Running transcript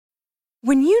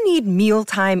When you need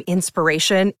mealtime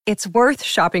inspiration, it's worth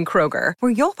shopping Kroger,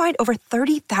 where you'll find over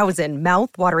 30,000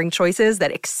 mouth-watering choices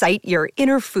that excite your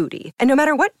inner foodie. And no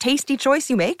matter what tasty choice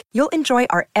you make, you'll enjoy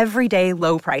our everyday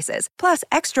low prices, plus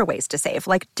extra ways to save,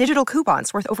 like digital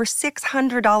coupons worth over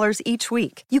 $600 each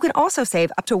week. You can also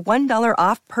save up to $1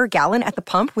 off per gallon at the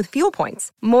pump with fuel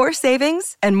points. More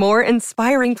savings and more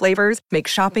inspiring flavors make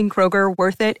shopping Kroger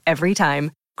worth it every time.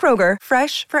 Kroger,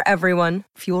 fresh for everyone.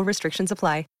 Fuel restrictions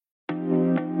apply.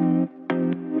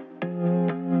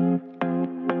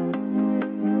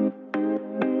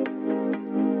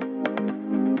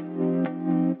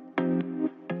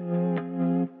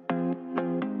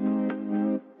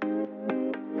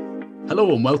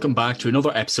 Hello and welcome back to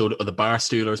another episode of the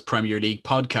Barstoolers Premier League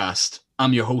podcast.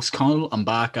 I'm your host Connell. I'm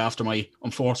back after my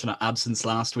unfortunate absence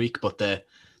last week, but the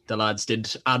lads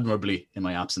did admirably in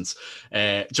my absence.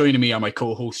 Joining me are my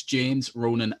co-hosts James,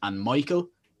 Ronan and Michael.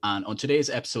 And on today's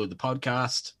episode of the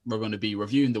podcast, we're going to be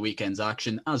reviewing the weekend's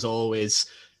action, as always,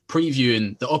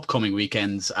 previewing the upcoming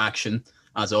weekend's action,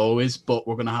 as always. But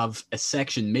we're going to have a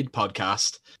section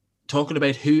mid-podcast talking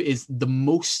about who is the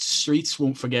most Streets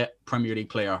Won't Forget Premier League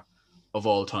player of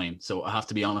all time. So I have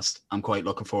to be honest, I'm quite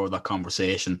looking forward to that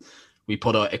conversation. We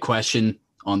put out a question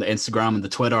on the Instagram and the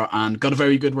Twitter and got a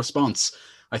very good response.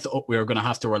 I thought we were going to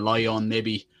have to rely on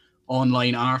maybe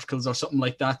online articles or something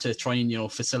like that to try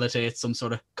and, facilitate some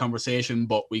sort of conversation,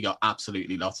 but we got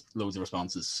absolutely loads of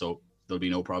responses, so there'll be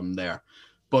no problem there.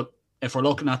 But if we're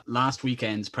looking at last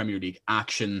weekend's Premier League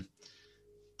action,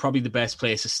 probably the best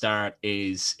place to start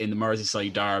is in the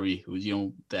Merseyside derby. It was,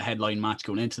 the headline match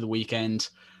going into the weekend,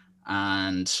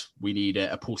 and we need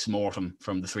a post-mortem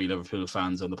from the three Liverpool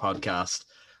fans on the podcast.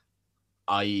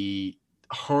 I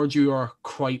heard you are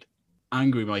quite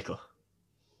angry, Michael.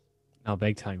 Oh,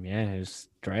 big time, yeah. It was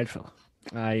dreadful.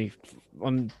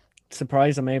 I'm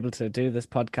surprised I'm able to do this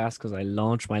podcast because I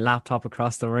launched my laptop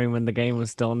across the room when the game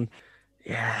was done.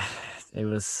 Yeah, it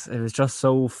was just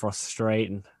so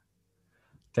frustrating.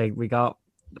 We got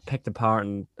picked apart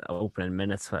in opening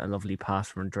minutes with a lovely pass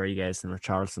from Rodriguez, and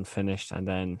Richarlison finished, and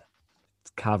then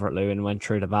Calvert-Lewin went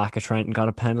through the back of Trent and got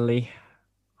a penalty.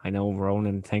 I know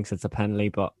Ronan thinks it's a penalty,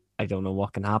 but I don't know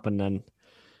what can happen. And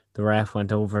the ref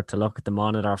went over to look at the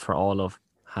monitor for all of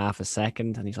half a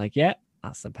second, and he's like, yeah,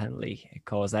 that's a penalty. It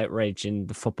caused outrage in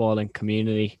the footballing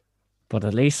community, but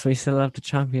at least we still have the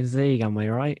Champions League, am I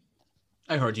right?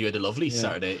 I heard you had a lovely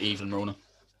Saturday evening, Ronan.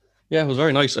 Yeah, it was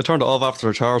very nice. I turned it off after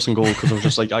the Richarlison goal because I was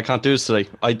just like, I can't do this today.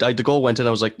 The goal went in,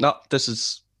 I was like, no, this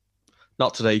is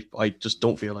not today. I just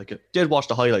don't feel like it. Did watch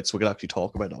the highlights so we could actually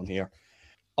talk about it on here.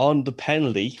 On the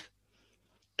penalty,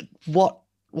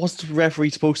 what's the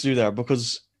referee supposed to do there?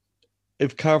 Because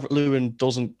if Calvert-Lewin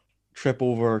doesn't trip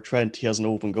over Trent, he has an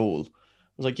open goal. I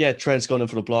was like, yeah, Trent's gone in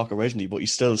for the block originally, but he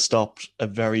still stopped a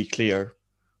very clear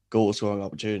goal-scoring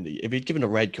opportunity. If he'd given a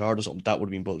red card or something, that would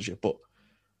have been bullshit. But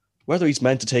whether he's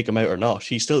meant to take him out or not,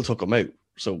 he still took him out.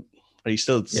 So he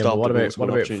still stopped. What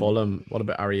about Fulham? What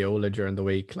about Areola during the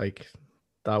week? Like,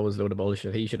 that was a load of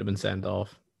bullshit. He should have been sent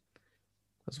off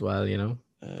as well.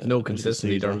 No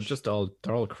consistency.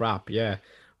 They're all crap. Yeah,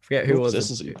 I forget who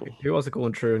was it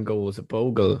going through and goal. Was it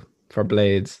Bogle for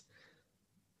Blades?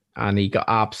 And he got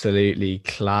absolutely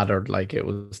clattered. Like, it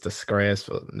was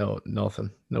disgraceful. No, nothing.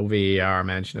 No VAR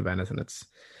mention of anything.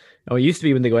 It used to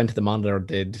be when they go into the monitor,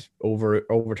 they'd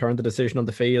overturn the decision on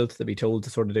the field. They'd be told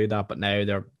to sort of do that, but now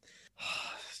they're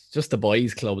just a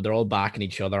boys' club. They're all backing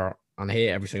each other, and I hate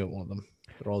every single one of them.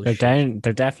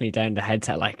 They're definitely down the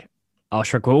headset. Like, oh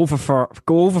sure, go over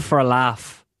for a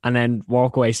laugh, and then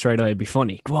walk away straight away. It'd be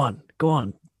funny. Go on.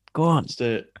 It's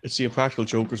the Impractical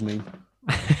Jokers meme.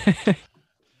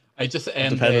 I just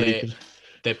the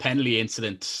penalty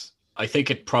incident. I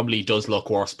think it probably does look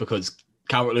worse because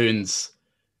Calvert-Lewin's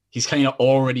he's kind of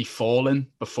already fallen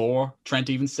before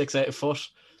Trent even sticks out a foot,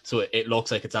 so it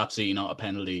looks like it's absolutely not a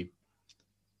penalty.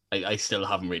 I still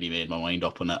haven't really made my mind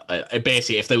up on it. I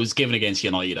basically, if they was given against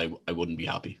United, I wouldn't be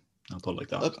happy. I'll put it like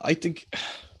that. Look, I think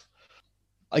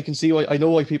I can see why. I know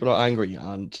why people are angry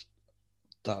and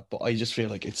that, but I just feel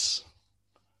like it's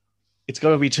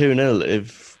going to be 2-0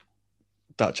 if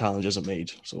that challenge isn't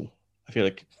made. So I feel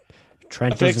like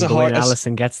Trent doesn't go in,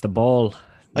 Alisson gets the ball.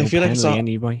 I feel like it's not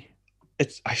anyway.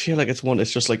 I feel like it's one.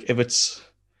 It's just like if it's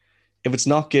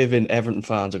not given, Everton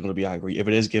fans are going to be angry. If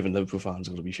it is given, Liverpool fans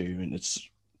are going to be fuming.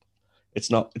 It's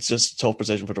not. It's just a tough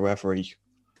position for the referee.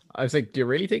 I was like, do you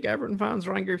really think Everton fans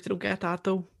are angry if they don't get that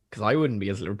though? Because I wouldn't be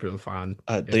as a Liverpool fan.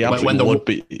 They absolutely would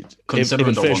be. Considering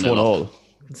if finished 1-1,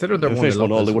 considering they're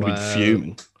 1-1, they would be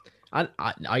fuming. I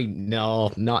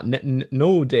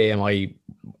no day am I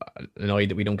annoyed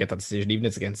that we don't get that decision, even if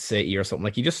it's against City or something.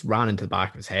 Like, he just ran into the back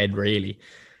of his head, really.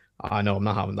 I know I'm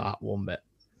not having that one bit.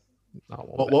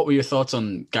 What were your thoughts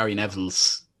on Gary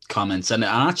Neville's comments, and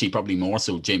actually probably more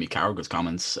so Jamie Carragher's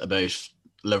comments about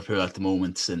Liverpool at the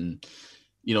moment, and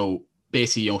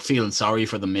basically feeling sorry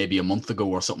for them maybe a month ago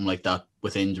or something like that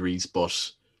with injuries,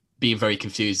 but being very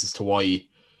confused as to why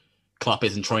Klopp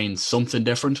isn't trying something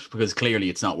different, because clearly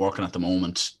it's not working at the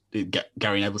moment.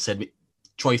 Gary Neville said,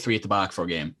 try 3 at the back for a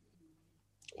game.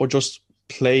 Or just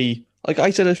play, like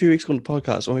I said a few weeks ago on the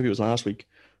podcast, or maybe it was last week,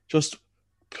 just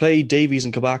play Davies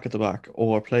and Kabak at the back,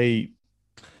 or play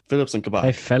Phillips and Kabak.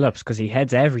 Play Phillips, because he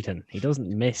heads everything. He doesn't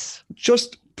miss.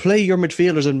 Just play your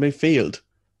midfielders in midfield.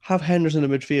 Have Henderson in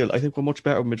midfield. I think we're much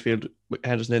better with midfield with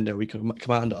Henderson in there. We can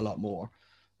command it a lot more.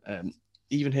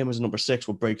 Even him as a number 6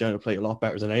 will break down and play a lot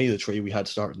better than any of the 3 we had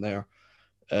starting there.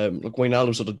 Look,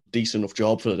 Wijnaldum's done a decent enough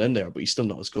job filling in there, but he's still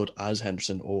not as good as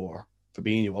Henderson or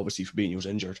Fabinho. Obviously, Fabinho's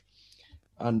injured.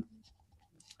 And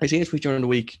I seen a tweet during the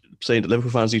week saying that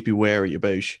Liverpool fans need to be wary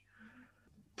about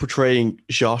portraying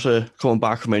Jota coming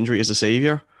back from injury as a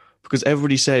saviour, because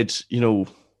everybody said,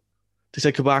 they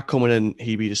said Kabak coming in,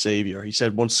 he'd be the saviour. He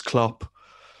said once Klopp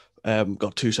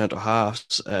got 2 centre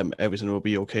halves, everything will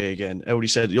be okay again. Everybody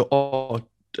said, that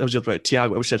was the other way, Thiago.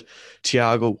 Everybody said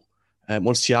Thiago.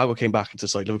 Once Thiago came back into the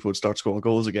side, Liverpool would start scoring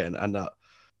goals again, and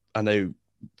now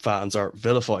fans are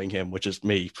vilifying him, which is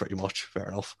me pretty much. Fair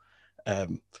enough.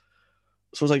 So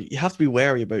it's like you have to be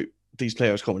wary about these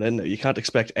players coming in now. You can't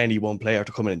expect any one player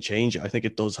to come in and change it. I think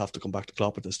it does have to come back to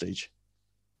Klopp at this stage.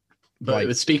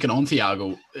 But speaking on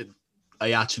Thiago,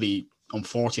 I actually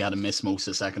unfortunately had to miss most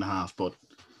of the second half, but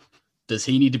does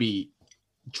he need to be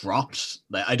dropped?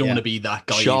 Like, I don't want to be that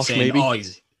guy Shot, saying, maybe?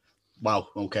 Wow,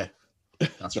 okay.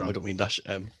 That's No, wrong. I don't mean that.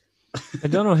 I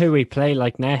don't know who we play.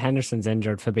 Like, now Henderson's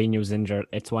injured, Fabinho's injured.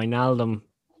 It's Wijnaldum,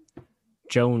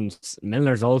 Jones,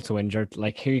 Milner's also injured.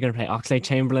 Like, who are you going to play?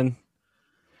 Oxlade-Chamberlain?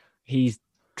 He's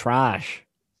trash.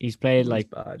 He's played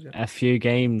a few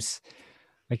games.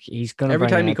 Like, he's going to every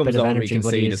time he a comes bit of on, we energy, can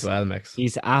but see it as well, Mix.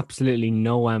 he's absolutely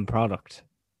no end product.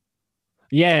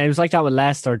 Yeah, it was like that with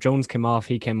Leicester. Jones came off,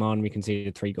 he came on, we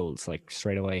conceded 3 goals like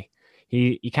straight away.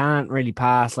 He can't really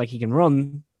pass. Like, he can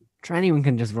run. Anyone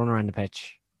can just run around the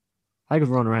pitch. I could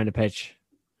run around the pitch.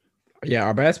 Yeah,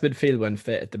 our best midfield when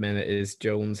fit at the minute is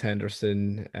Jones,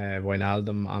 Henderson,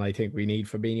 Wijnaldum, and I think we need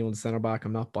Fabinho in centre back.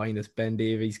 I'm not buying this Ben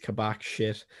Davies, Kabak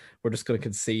shit. We're just going to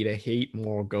concede a heap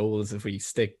more goals if we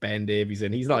stick Ben Davies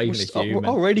in. He's not even a human. We're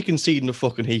already conceding a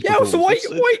fucking heap. Yeah, of so goals.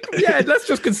 why? Yeah, let's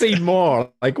just concede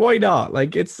more. Like, why not?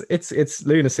 Like, it's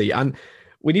lunacy, and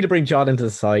we need to bring Jota into the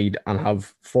side and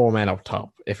have 4 men up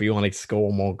top if we want to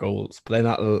score more goals. But then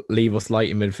that'll leave us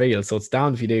light in midfield. So it's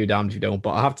damned if you do, damned if you don't.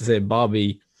 But I have to say,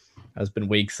 Bobby has been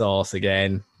weak sauce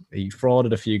again. He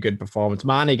frauded a few good performances.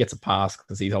 Mane gets a pass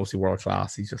because he's obviously world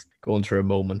class. He's just going through a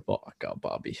moment. But God,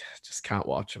 Bobby, just can't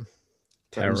watch him.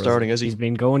 Starting, is he? He's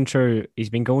been going through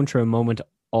a moment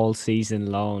all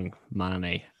season long,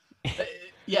 Mane.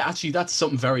 Yeah, actually, that's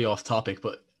something very off topic,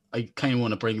 but I kind of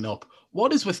want to bring it up.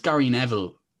 What is with Gary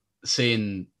Neville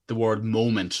saying the word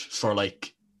moment for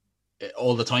like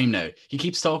all the time now? He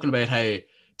keeps talking about how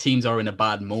teams are in a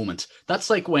bad moment. That's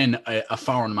like when a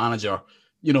foreign manager,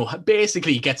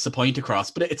 basically gets the point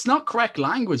across, but it's not correct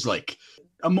language. Like,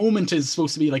 a moment is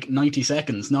supposed to be like 90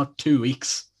 seconds, not 2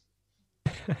 weeks.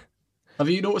 Have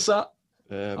you noticed that?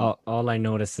 All I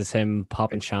noticed is him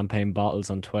popping champagne bottles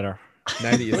on Twitter.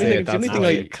 Now that you say it,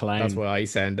 that's why I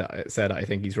said I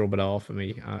think he's rubbing off on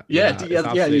me. Yeah,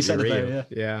 you said it.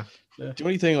 Yeah. The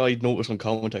only thing I noticed on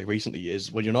commentary recently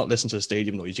is when you're not listening to the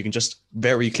stadium noise, you can just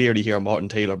very clearly hear Martin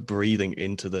Taylor breathing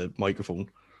into the microphone.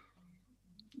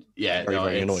 Yeah,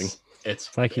 very annoying.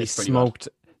 It's like he smoked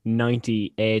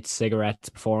 98 cigarettes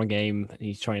before a game and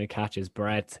he's trying to catch his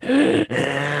breath.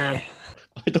 I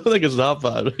don't think it's that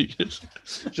bad.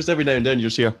 Just every now and then you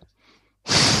just hear.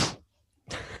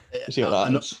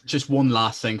 Just one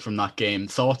last thing from that game.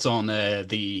 Thoughts on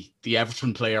the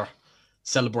Everton player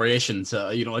celebrations?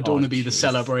 I don't want to be the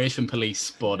celebration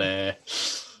police, but oh,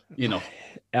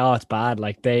 it's bad.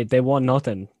 Like they won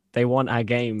nothing. They won a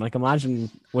game. Like, imagine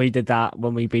we did that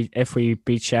if we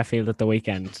beat Sheffield at the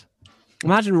weekend.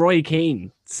 Imagine Roy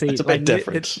Keane. See, it's a bit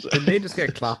different. Did they just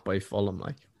get clapped by Fulham?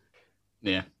 Like,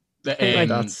 yeah,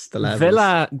 that's the level.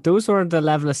 Villa. Those were the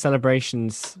level of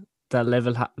celebrations that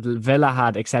Villa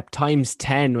had, except times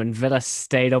 10 when Villa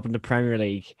stayed up in the Premier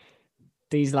League.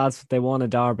 These lads, they won a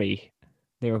derby.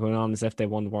 They were going on as if they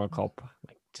won the World Cup.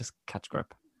 Like, just catch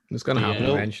grip. It's going to happen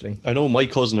eventually. I know my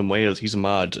cousin in Wales, he's a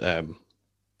mad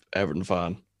Everton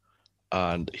fan.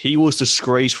 And he was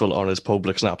disgraceful on his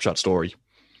public Snapchat story.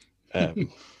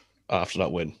 after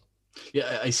that win.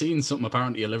 Yeah, I seen something.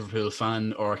 Apparently, a Liverpool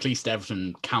fan, or at least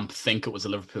Everton camp, think it was a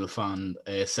Liverpool fan,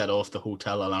 set off the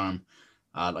hotel alarm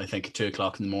at I think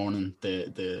 2:00 in the morning,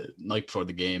 the night before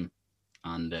the game,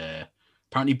 and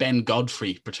apparently Ben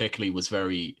Godfrey particularly was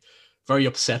very, very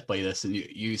upset by this and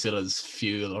used it as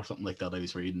fuel or something like that. I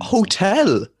was reading.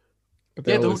 Hotel.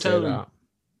 Yeah, the hotel.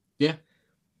 Yeah.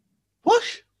 What?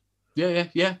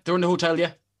 Yeah. They're in the hotel.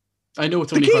 Yeah, I know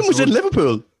it's the only. game was in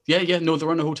Liverpool. Yeah. No,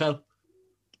 they're in a hotel.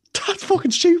 That's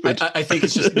fucking stupid. I think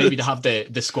it's just maybe to have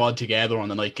the squad together on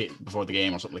the night before the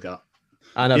game or something like that.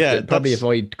 And probably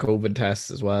avoid COVID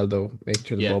tests as well, though. Make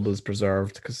sure the bubble's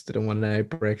preserved because they don't want any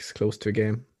outbreaks close to a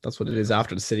game. That's what it is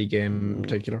after the City game in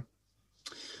particular.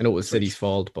 I know it was City's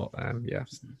fault, but yeah.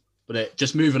 But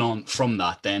just moving on from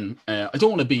that, then I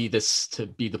don't want to be the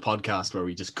podcast where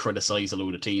we just criticize a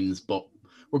load of teams, but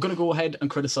we're going to go ahead and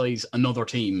criticize another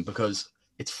team because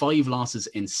it's 5 losses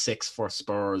in 6 for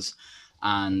Spurs.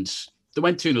 And they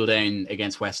went 2-0 down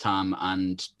against West Ham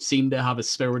and seemed to have a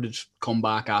spirited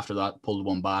comeback after that, pulled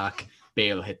one back.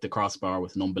 Bale hit the crossbar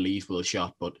with an unbelievable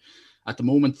shot. But at the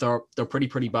moment, they're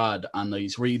pretty bad. And I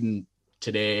was reading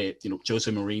today,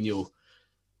 Jose Mourinho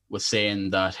was saying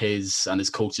that his and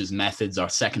his coach's methods are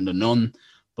second to none.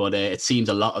 But it seems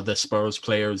a lot of the Spurs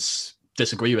players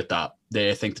disagree with that.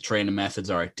 They think the training methods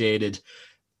are outdated.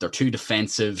 They're too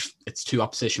defensive. It's too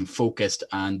opposition focused.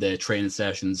 And the training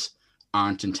sessions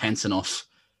aren't intense enough.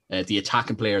 The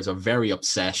attacking players are very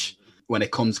upset when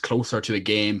it comes closer to a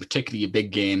game, particularly a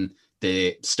big game.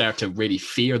 They start to really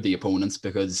fear the opponents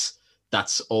because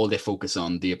that's all they focus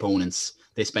on, the opponents.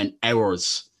 They spent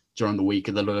hours during the week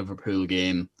of the Liverpool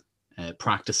game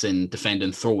practicing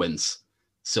defending throw-ins.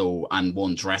 And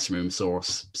one dressing room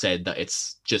source said that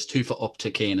it's just 2 foot up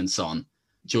to Kane and Son.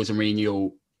 Jose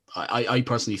Mourinho, I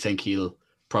personally think he'll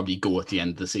probably go at the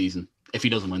end of the season if he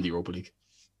doesn't win the Europa League.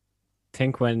 I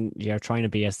think when you're trying to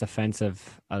be as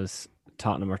defensive as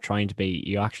Tottenham are trying to be,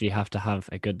 you actually have to have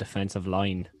a good defensive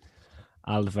line.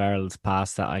 Alderweireld's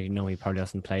past that. I know he probably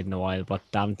hasn't played in a while, but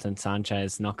Davinson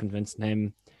Sanchez, not convincing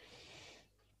him.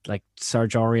 Like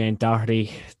Serge Aurier and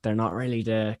Doherty, they're not really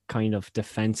the kind of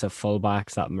defensive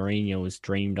fullbacks that Mourinho has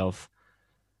dreamed of.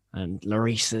 And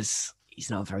Lloris he's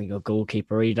not a very good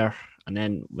goalkeeper either. And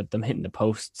then with them hitting the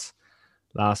posts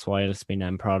last while, it's been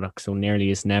end product, so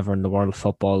nearly is never in the world of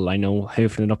football. I know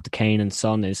hoofing it up to Kane and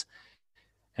Son is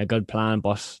a good plan,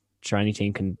 but sure, any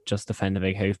team can just defend a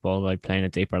big hoof ball by playing a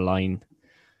deeper line.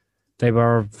 They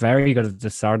were very good at the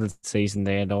start of the season.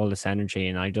 They had all this energy,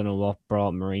 and I don't know what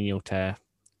brought Mourinho to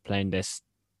playing this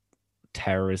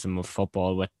terrorism of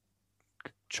football with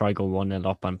try go 1-0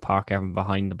 up and park everyone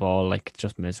behind the ball. Like,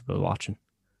 just miserable watching.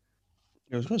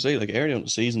 I was going to say, like, early on in the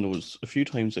season, there was a few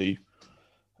times I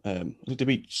think they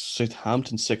beat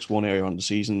Southampton 6-1 early on in the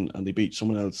season, and they beat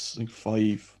someone else, I think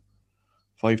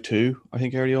 5-2, I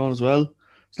think, early on as well.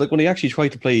 It's like when they actually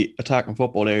tried to play attacking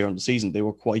football earlier on in the season, they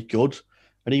were quite good.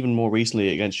 And even more recently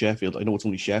against Sheffield, I know it's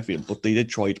only Sheffield, but they did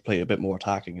try to play a bit more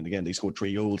attacking. And again, they scored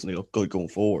 3 goals and they look good going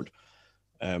forward.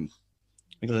 I think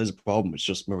that is a problem. It's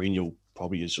just Mourinho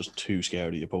probably is just too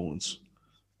scared of the opponents.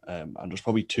 And there's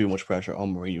probably too much pressure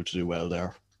on Mourinho to do well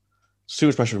there. It's too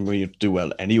much pressure on Mourinho to do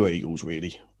well anyway he goes,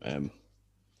 really. And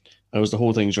it was the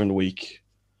whole thing during the week.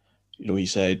 He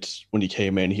said when he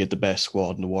came in, he had the best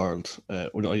squad in the world.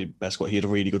 Best squad. He had a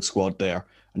really good squad there.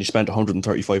 And he spent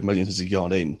 135 million since he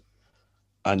got in.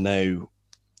 And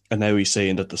now he's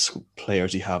saying that the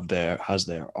players he has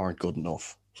there aren't good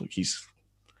enough. So he's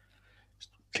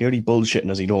clearly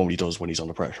bullshitting as he normally does when he's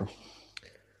under pressure.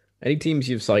 Any teams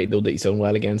you've cited though that he's done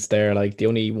well against there, like the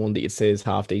only one that you'd say is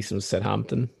half decent was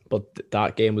Southampton, but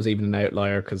that game was even an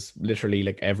outlier because literally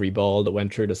like every ball that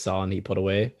went through the Son he put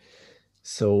away.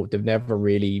 So they've never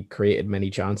really created many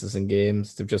chances in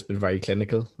games. They've just been very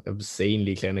clinical,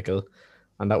 obscenely clinical.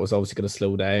 And that was obviously going to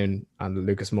slow down. And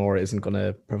Lucas Moura isn't going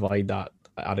to provide that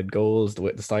added goals.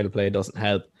 The style of play doesn't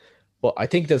help. But I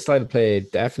think the style of play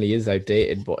definitely is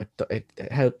outdated. But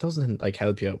it doesn't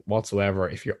help you whatsoever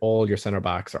if all your centre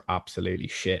backs are absolutely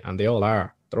shit, and they all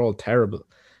are. They're all terrible.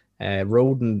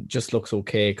 Rodon just looks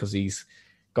okay because he's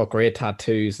got great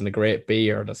tattoos and a great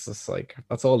beard.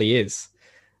 That's all he is.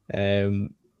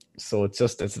 So it's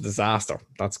a disaster.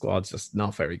 That squad's just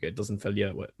not very good. Doesn't fill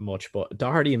you with much. But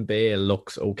Doherty and Bale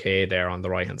looks okay there on the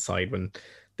right hand side when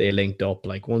they linked up.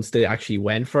 Like once they actually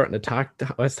went for it and attacked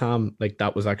West Ham, like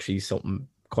that was actually something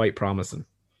quite promising.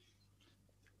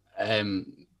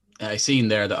 I seen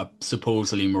there that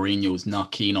supposedly Mourinho's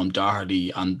not keen on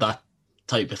Doherty, and that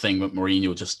type of thing with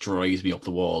Mourinho just drives me up the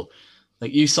wall.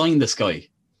 Like, you signed this guy.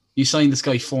 You signed this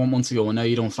guy 4 months ago and now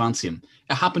you don't fancy him.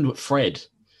 It happened with Fred.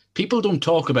 People don't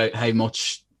talk about how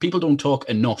much people don't talk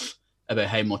enough about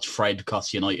how much Fred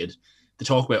costs United. They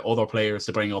talk about other players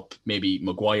to bring up, maybe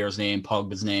Maguire's name,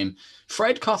 Pogba's name.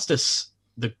 Fred cost us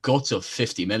the guts of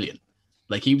 50 million.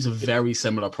 Like, he was a very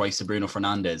similar price to Bruno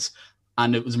Fernandes.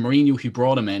 And it was Mourinho who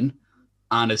brought him in.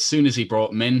 And as soon as he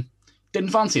brought him in, didn't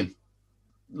fancy him.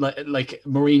 Like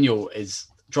Mourinho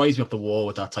drives me up the wall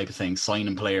with that type of thing,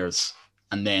 signing players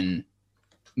and then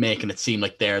making it seem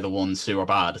like they're the ones who are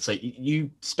bad. It's like, you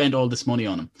spend all this money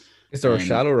on them. Is there a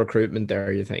shallow recruitment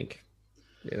there, you think?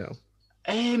 You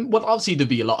know? Well, obviously there'd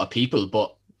be a lot of people,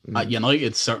 but at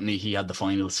United, certainly he had the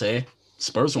final say.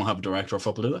 Spurs don't have a director of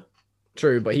football, do they?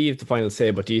 True, but he has the final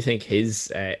say. But do you think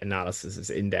his analysis is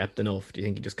in-depth enough? Do you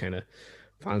think he just kind of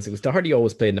fancy? Because Doherty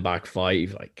always played in the back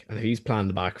five, like, and if he's playing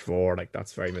the back four, like,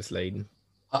 that's very misleading.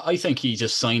 I think he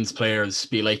just signs players,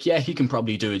 be like, yeah, he can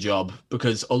probably do a job,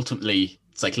 because ultimately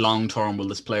it's like, long-term, will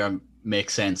this player make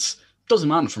sense? Doesn't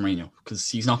matter for Mourinho, because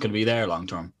he's not going to be there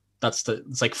long-term.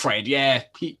 It's like Fred, yeah,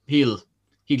 he'll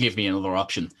give me another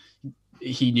option.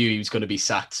 He knew he was going to be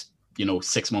sacked,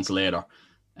 6 months later.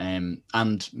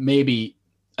 And maybe,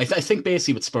 I think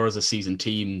basically with Spurs this season,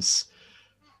 teams,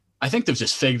 I think they've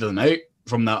just figured them out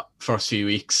from that first few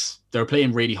weeks. They're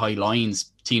playing really high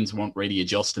lines. Teams weren't really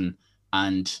adjusting.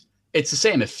 And it's the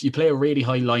same. If you play a really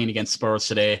high line against Spurs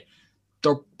today,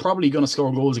 they're probably going to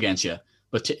score goals against you.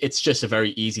 But it's just a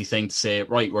very easy thing to say,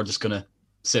 right, we're just going to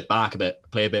sit back a bit,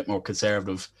 play a bit more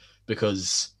conservative,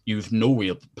 because you've no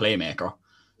real playmaker.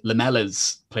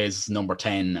 Lamela's plays number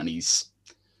 10 and he's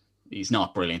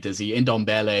not brilliant, is he?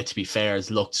 Ndombele, to be fair, has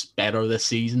looked better this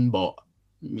season, but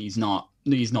he's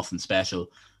nothing special.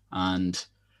 And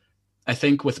I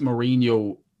think with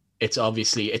Mourinho, it's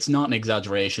not an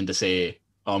exaggeration to say,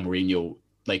 Mourinho,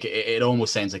 like, it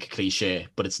almost sounds like a cliche,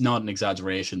 but it's not an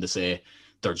exaggeration to say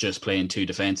they're just playing too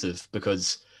defensive,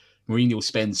 because Mourinho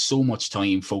spends so much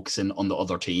time focusing on the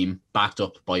other team, backed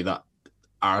up by that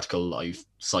article I've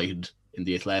cited in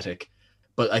The Athletic.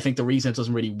 But I think the reason it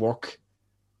doesn't really work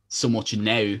so much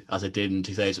now as it did in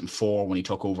 2004 when he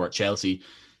took over at Chelsea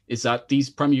is that these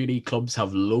Premier League clubs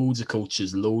have loads of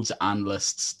coaches, loads of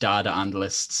analysts, data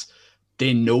analysts.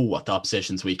 They know what the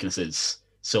opposition's weakness is.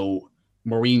 So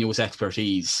Mourinho's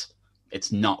expertise,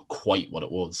 it's not quite what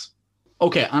it was.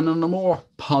 Okay, and on a more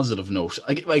positive note,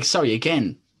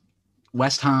 again,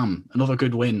 West Ham, another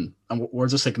good win, and we're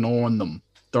just ignoring them.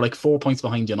 They're like 4 points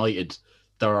behind United.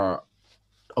 They're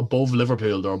above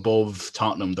Liverpool. They're above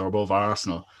Tottenham. They're above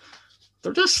Arsenal.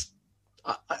 They're just,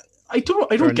 I don't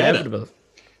get it. I don't get it.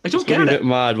 It's a bit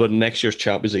mad when next year's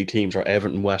Champions League teams are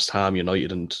Everton, West Ham,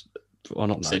 United, and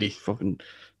City, fucking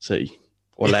City,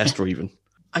 or Leicester even.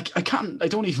 I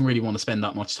don't even really want to spend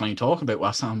that much time talking about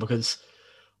West Ham, because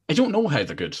I don't know how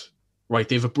they're good. Right,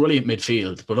 they have a brilliant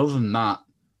midfield, but other than that,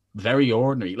 very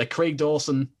ordinary. Like, Craig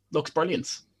Dawson looks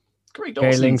brilliant. Craig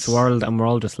Dawson's Link's world, and we're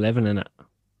all just living in it.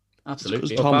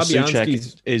 Absolutely. Thomas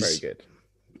Souček very good.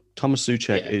 Thomas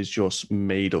Souček is just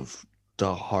made of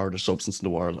the hardest substance in the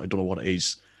world. I don't know what it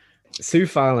is.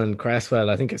 Soufal and Cresswell,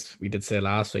 I think we did say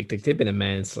last week, they've been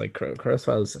immense. Like,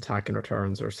 Cresswell's attacking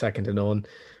returns are second to none.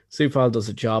 Soufal does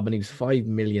a job, and he was £5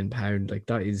 million. Like,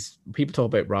 that is, people talk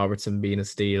about Robertson being a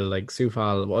steal. Like,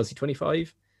 Soufal, was he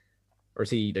 25? Or is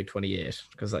he like 28?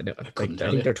 Because I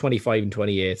think they're 25 and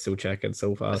 28, Souček and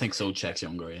Soufal. I think Souček's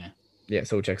younger, yeah. Yeah,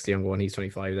 Souček's the younger one. He's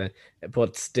 25 then.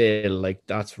 But still, like,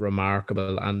 that's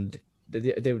remarkable. And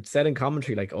they would said in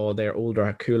commentary, like, oh, they're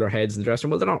older, cooler heads in the dressing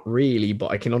room. Well, they're not really,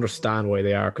 but I can understand why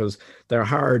they are, because they're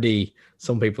hardy,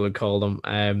 some people would call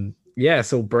them.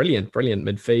 So brilliant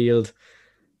midfield.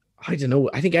 I don't know.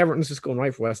 I think Everton's just going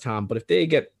right for West Ham. But if they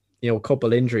get, a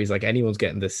couple injuries like anyone's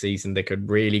getting this season, they could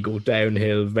really go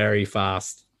downhill very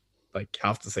fast. Like,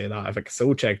 have to say that. If like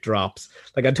Souček drops,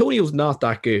 like, Antonio's not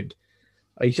that good.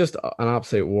 He's just an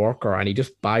absolute worker, and he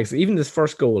just bags. Even this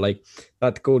first goal, like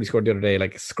that goal he scored the other day,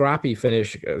 like a scrappy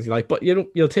finish. Like, but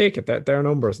you'll take it. They're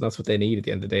numbers, and that's what they need at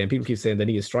the end of the day. And people keep saying they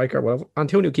need a striker. Well, if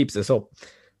Antonio keeps this up,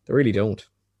 they really don't.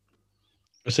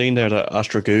 We're seeing there that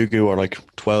Astragugu are like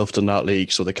 12th in that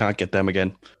league, so they can't get them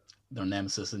again. They're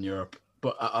nemesis in Europe.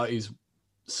 But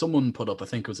someone put up, I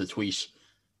think it was a tweet,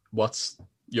 what's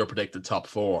your predicted top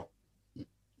four?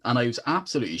 And I was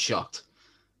absolutely shocked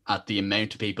at the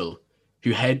amount of people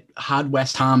who had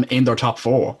West Ham in their top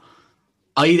four.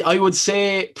 I would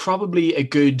say probably a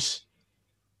good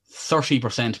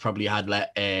 30% probably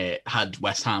had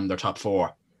West Ham their top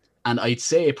four. And I'd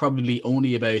say probably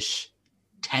only about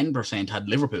 10% had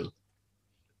Liverpool.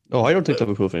 Oh, I don't think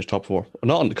Liverpool finished top four.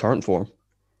 Not in the current form.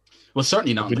 Well,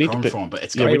 certainly not in the current form, but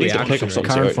it's we need to pick up some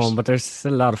current form, but there's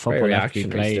still a lot of football left to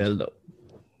be played. Still,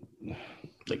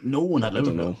 like, no one had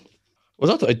Liverpool.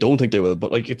 Well, I don't think they will,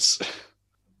 but like, it's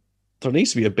there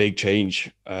needs to be a big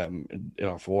change in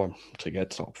our form to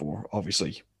get top four.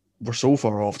 Obviously, we're so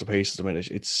far off the pace at the minute.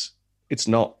 It's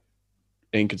not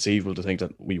inconceivable to think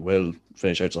that we will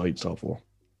finish outside top four.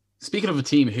 Speaking of a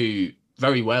team who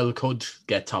very well could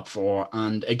get top four,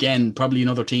 and again, probably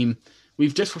another team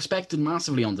we've disrespected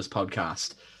massively on this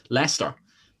podcast, Leicester.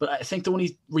 But I think the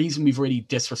only reason we've really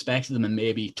disrespected them and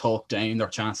maybe talked down their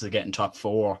chances of getting top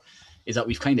four is that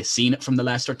we've kind of seen it from the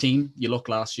Leicester team. You look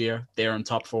last year, they're in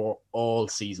top four all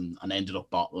season and ended up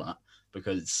bottling it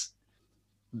because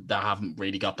they haven't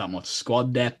really got that much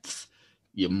squad depth.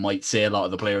 You might say a lot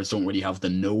of the players don't really have the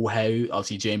know-how.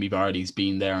 Obviously, Jamie Vardy's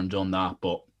been there and done that,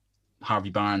 but Harvey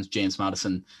Barnes, James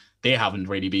Maddison, they haven't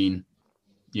really been,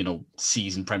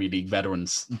 seasoned Premier League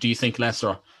veterans. Do you think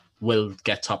Leicester will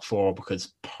get top four?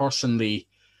 Because personally,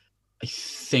 I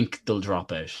think they'll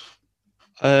drop out.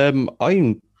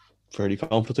 I'm fairly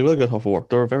confident they will get top four.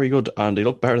 They're very good and they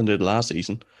look better than they did last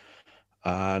season.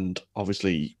 And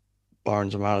obviously,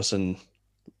 Barnes and Maddison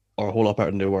are a whole lot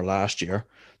better than they were last year.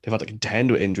 They've had to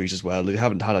contend with injuries as well. They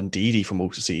haven't had Ndidi for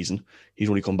most of the season. He's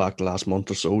only come back the last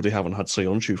month or so. They haven't had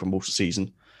Soyuncu for most of the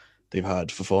season. They've had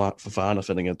Fofana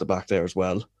filling at the back there as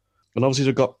well. And obviously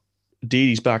they've got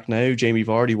Ndidi's back now. Jamie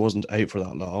Vardy wasn't out for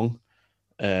that long.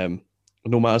 I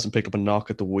know Maddison picked up a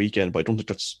knock at the weekend, but I don't think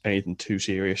that's anything too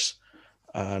serious.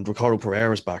 And Ricardo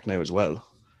Pereira's back now as well.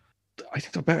 I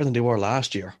think they're better than they were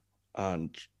last year.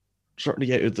 And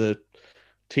certainly out of the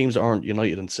teams that aren't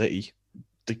United and City,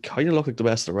 they kind of look like the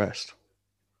best of the rest.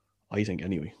 I think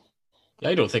anyway.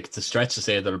 I don't think it's a stretch to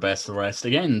say they're the best of the rest.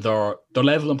 Again, they're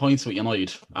level in points with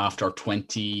United after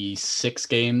 26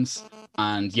 games.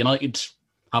 And United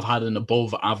have had an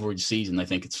above average season, I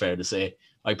think it's fair to say.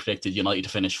 I predicted United to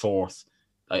finish fourth,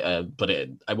 but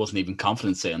I wasn't even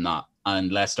confident saying that.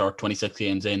 And Leicester, 26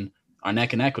 games in, are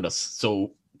neck and neck with us.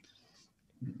 So,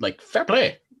 fair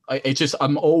play.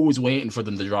 I'm always waiting for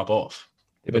them to drop off.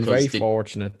 They've been very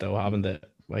fortunate, though, haven't they?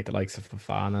 Like the likes of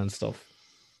Fofana and stuff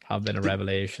have been a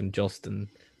revelation. Justin,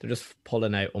 they're just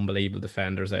pulling out unbelievable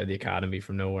defenders out of the academy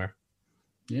from nowhere.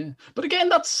 Yeah. But again,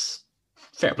 that's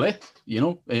fair play,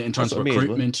 in terms of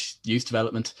recruitment, youth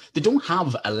development. They don't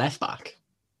have a left back.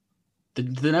 They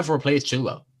never replaced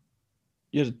Chilwell.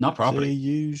 Yeah, not properly.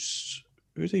 Who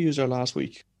did they use there last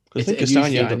week? I think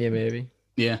Castagna maybe.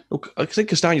 Yeah. I think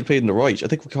Castagna played in the right. I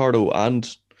think Ricardo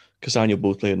and Castagna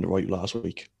both played in the right last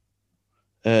week.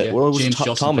 James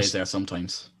Justin plays there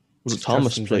sometimes. Was it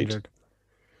Thomas played?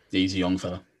 He's a young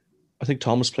fella. I think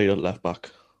Thomas played at left back.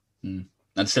 And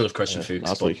still have Christian Fuchs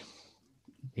last week.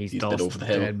 He's a bit over the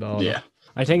hill. Yeah.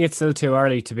 I think it's still too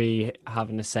early to be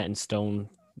having a set in stone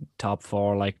top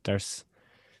four. There's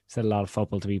still a lot of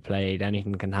football to be played.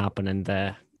 Anything can happen in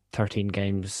the 13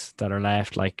 games that are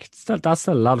left. That's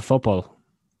still a lot of football.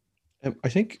 I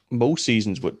think most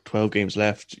seasons with 12 games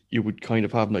left, you would kind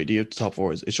of have an idea of the top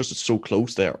four. It's just so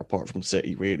close there, apart from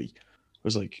City, really. It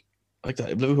was like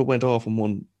that. If Liverpool went off and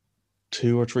won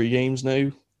 2 or 3 games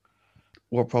now,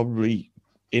 we're probably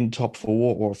in top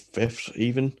 4 or 5th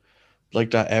even.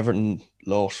 Like that, Everton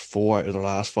lost 4 out of their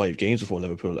last 5 games before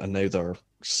Liverpool, and now they're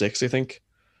 6th, I think.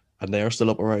 And they're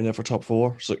still up around there for top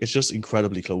 4. So it's just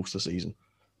incredibly close this season,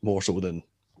 more so than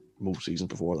most seasons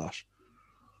before that.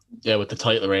 Yeah, with the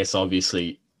title race,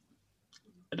 obviously,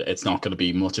 it's not going to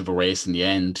be much of a race in the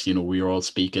end. We were all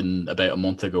speaking about a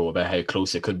month ago about how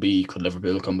close it could be. Could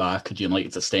Liverpool come back? Could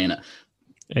United sustain it?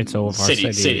 It's over.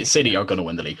 City are going to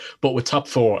win the league. But with top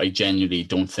 4, I genuinely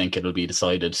don't think it'll be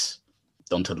decided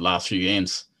until the last few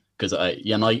games. Because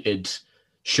United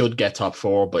should get top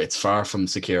 4, but it's far from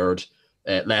secured.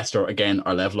 Leicester, again,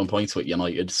 are level in points with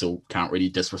United, so can't really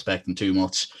disrespect them too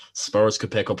much. Spurs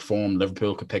could pick up form.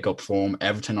 Liverpool could pick up form.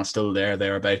 Everton are still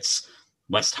thereabouts.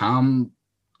 West Ham,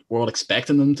 we're all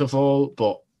expecting them to fall,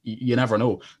 but you never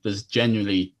know. There's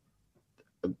genuinely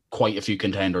quite a few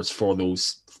contenders for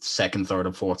those 2nd, 3rd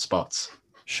and 4th spots.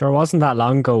 Sure wasn't that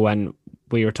long ago when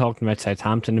we were talking about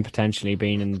Southampton and potentially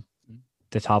being in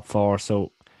the top 4,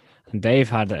 so... And they've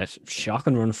had a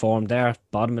shocking run form there,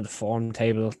 bottom of the form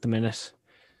table at the minute.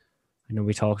 I know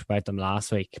we talked about them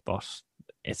last week, but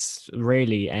it's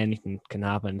really anything can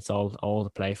happen. It's all to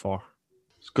play for.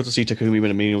 It's good to see Takumi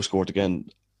Minamino scored again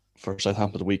for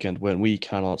Southampton the weekend when we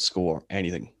cannot score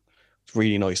anything. It's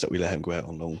really nice that we let him go out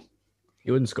on loan.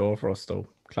 He wouldn't score for us though.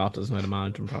 Klopp doesn't know how to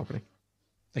manage him properly.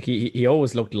 He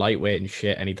always looked lightweight and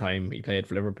shit anytime he played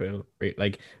for Liverpool.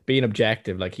 Being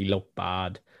objective, he looked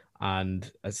bad.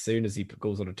 And as soon as he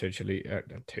goes under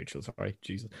Tuchel, sorry,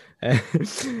 Jesus. As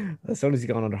soon as he's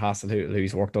gone under Hasenhüttl, who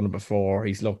he's worked under before,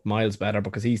 he's looked miles better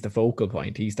because he's the focal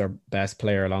point. He's their best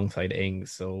player alongside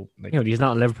Ings. So, he's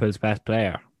not Liverpool's best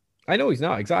player. I know he's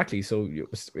not exactly. So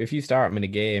if you start him in a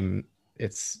game,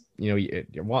 it's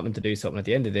you're wanting him to do something. At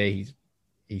the end of the day,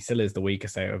 he still is the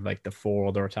weakest out of like the 4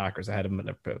 other attackers ahead of him at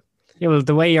Liverpool. Yeah, well,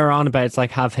 the way you're on about it's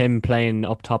like have him playing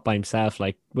up top by himself.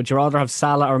 Like, would you rather have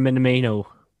Salah or Minamino?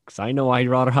 Because I know I'd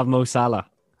rather have Mo Salah.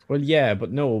 Well, yeah,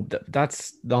 but no,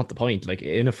 that's not the point. Like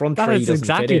in a front That three, is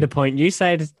exactly the point. You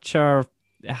said, sure,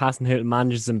 Hasenhüttl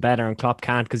manages him better and Klopp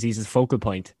can't because he's his focal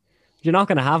point. You're not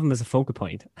going to have him as a focal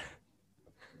point.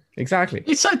 Exactly.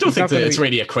 I don't think that it's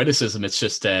really a criticism. It's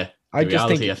just the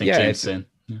reality. I think James saying.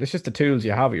 It's just the tools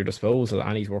you have at your disposal,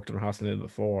 and he's worked on Hasenhüttl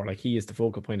before. Like he is the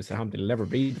focal point of Southampton. He'll never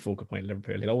be the focal point of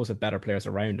Liverpool. He'll always have better players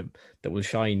around him that will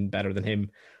shine better than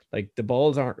him. Like the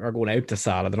balls are going out to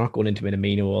Salah. They're not going into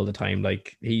Minamino all the time.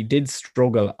 Like he did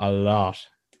struggle a lot.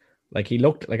 Like he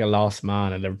looked like a lost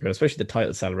man at Liverpool, especially the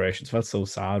title celebrations. Felt so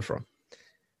sad for him.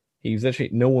 He was literally,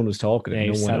 no one was talking. Yeah, he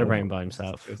was no celebrating by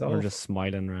himself. Or Or just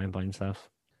smiling around by himself.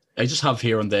 I just have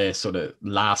here on the sort of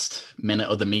last minute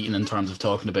of the meeting in terms of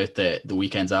talking about the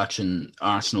weekend's action.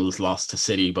 Arsenal's lost to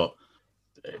City, but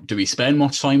do we spend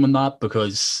much time on that?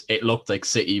 Because it looked like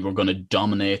City were going to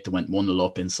dominate. They went 1-0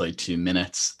 up inside 2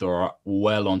 minutes. They were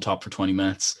well on top for 20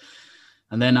 minutes.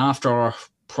 And then after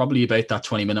probably about that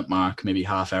 20-minute mark, maybe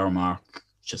half-hour mark,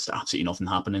 just absolutely nothing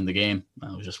happened in the game.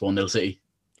 It was just 1-0 City.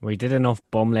 We did enough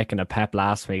bum licking a Pep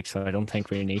last week, so I don't think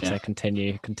we need to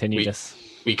continue this.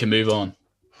 We can move on.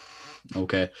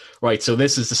 Okay. Right, so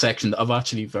this is the section that I've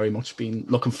actually very much been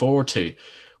looking forward to.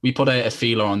 We put out a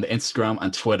feeler on the Instagram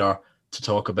and Twitter to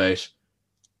talk about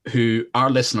who our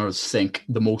listeners think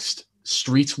the most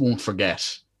streets won't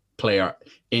forget player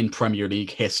in Premier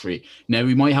League history. Now,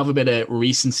 we might have a bit of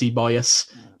recency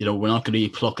bias. We're not going to be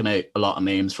plucking out a lot of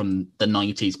names from the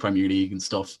 90s Premier League and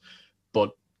stuff,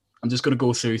 but I'm just going to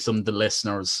go through some of the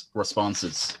listeners'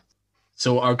 responses.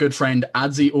 So our good friend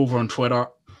Adzi over on Twitter,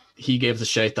 he gave us a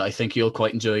shout that I think you'll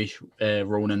quite enjoy,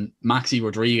 Ronan. Maxi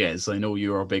Rodriguez. I know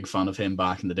you were a big fan of him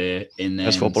back in the day in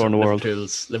best footballer in the world.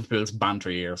 Liverpool's banter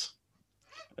years.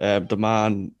 The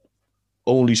man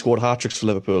only scored hat-tricks for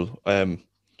Liverpool.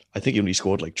 I think he only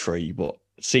scored like 3, but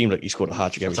it seemed like he scored a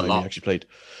hat-trick every time he actually played.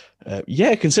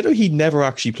 Considering he never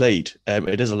actually played,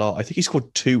 it is a lot. I think he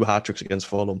scored 2 hat-tricks against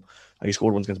Fulham, and he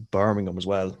scored ones against Birmingham as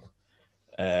well.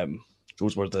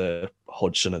 Those were the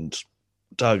Hudson and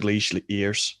Dalglish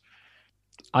years.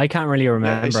 I can't really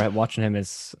remember watching him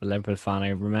as a Liverpool fan. I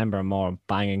remember more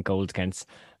banging goals against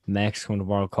Mexico in the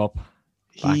World Cup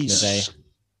back in the day.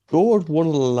 Scored one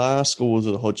of the last goals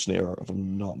of the Hudson era, if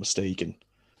I'm not mistaken.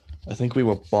 I think we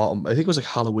were bottom. I think it was like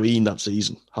Halloween that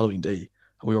season, Halloween Day.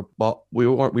 And we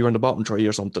were in the bottom 3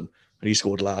 or something. And he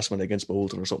scored the last one against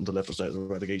Bolton or something to lift us out of the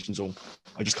relegation zone.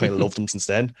 I just kind of loved him since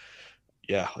then.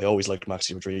 Yeah, I always liked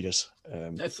Maxi Rodriguez.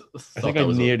 I think that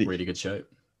was a really good shout.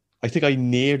 I think I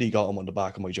nearly got him on the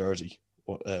back of my jersey.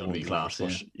 That'd be class,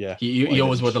 yeah. He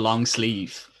always wore the long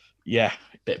sleeve. Yeah.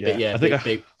 Big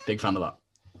fan of that.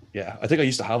 Yeah, I think I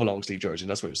used to have a long sleeve jersey, and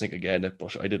that's what I was thinking again,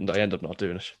 but I didn't. I ended up not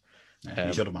doing it.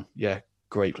 You should have, man. Yeah,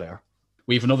 great player.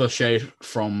 We have another shout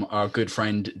from our good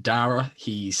friend Dara.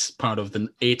 He's part of the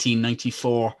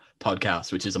 1894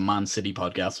 podcast, which is a Man City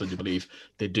podcast. Would you believe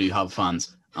they do have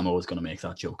fans? I'm always going to make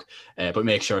that joke. But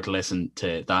make sure to listen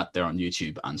to that there on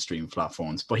YouTube and stream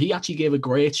platforms. But he actually gave a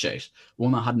great shout,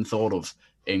 one I hadn't thought of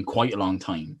in quite a long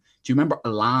time. Do you remember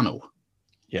Elano?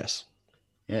 Yes.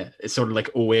 Yeah, it's sort of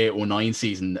like 08-09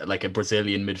 season, like a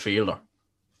Brazilian midfielder.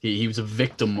 He was a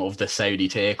victim of the Saudi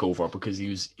takeover because he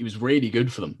was really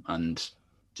good for them and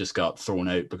just got thrown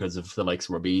out because of the likes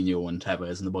of Robinho and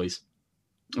Tevez and the boys.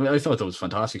 I thought that was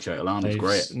fantastic. Shout Elano was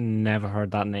great. Never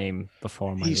heard that name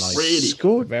before in my life.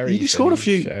 Really scored a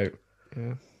few.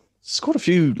 Yeah. Scored a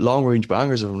few long range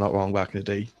bangers, if I'm not wrong, back in the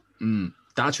day.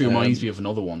 That actually reminds me of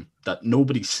another one that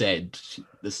nobody said.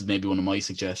 This is maybe one of my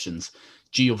suggestions.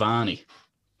 Giovanni.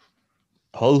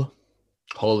 Hull,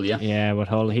 yeah. Yeah, but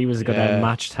Hull, he was a good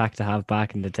match tack to have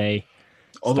back in the day.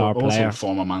 Also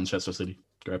former Manchester City.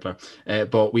 Great player.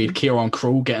 But we had Kieran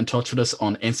Crow get in touch with us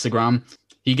on Instagram.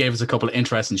 He gave us a couple of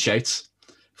interesting shouts.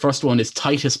 First one is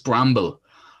Titus Bramble.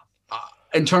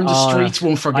 In terms of streets,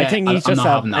 won't forget. I think he's just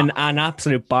an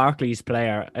absolute Barclays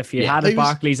player. If you had a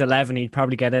Barclays 11, he'd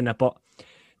probably get in it. But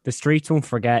the streets won't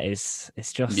forget is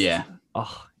just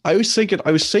I was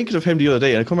thinking of him the other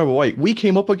day, and I can't remember why. We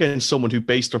came up against someone who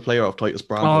based their player off Titus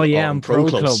Bramble. Oh yeah, on pro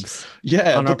clubs.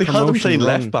 Yeah, but they had him playing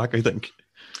left back, I think.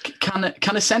 Can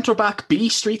a centre back be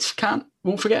streets?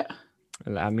 Won't forget.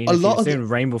 I mean, if you're doing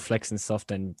rainbow flicks and stuff,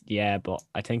 then yeah, but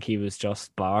I think he was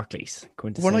just Barclays.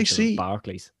 When I see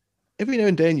Barclays, every now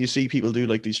and then you see people do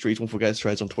like these streets won't forget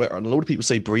threads on Twitter, and a load of people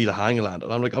say Breeda Hangeland,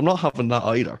 and I'm like, I'm not having that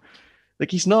either.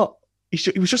 Like he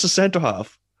was just a centre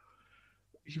half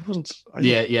he wasn't.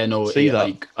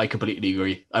 I completely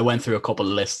agree. I went through a couple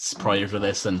of lists prior to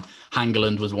this, and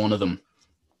Hangeland was one of them.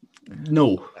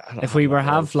 No. If we were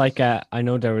have like I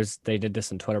know they did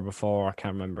this on Twitter before. I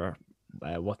can't remember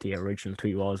what the original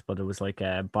tweet was, but it was like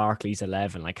Barclays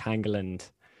 11, like Hangeland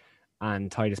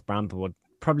and Titus Bramble would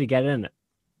probably get in it.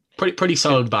 Pretty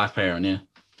solid back pairing, yeah.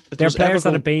 They're players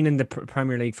that have been in the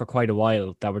Premier League for quite a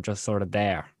while that were just sort of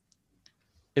there.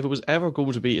 If it was ever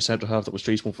going to be a centre half that was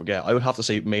Streets won't forget, I would have to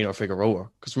say Maynard Figueroa,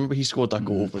 because remember he scored that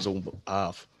goal for his own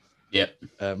half. Yeah.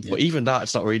 But even that,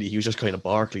 it's not really. He was just kind of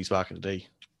Barclays back in the day.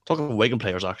 Talking about Wigan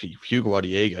players, actually, Hugo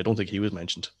Rodallega, I don't think he was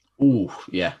mentioned. Oh,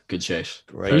 yeah, good shout.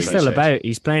 He's still about.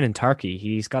 He's playing in Turkey.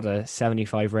 He's got a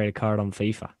 75 rated card on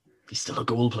FIFA. He's still a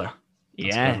goal player.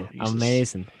 Yeah,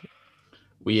 amazing.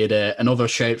 We had another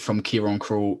shout from Kieran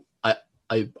Crowe. I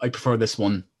prefer this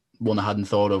one I hadn't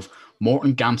thought of.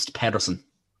 Morten Gamst Pedersen.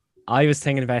 I was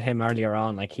thinking about him earlier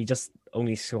on. Like, he just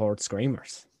only scored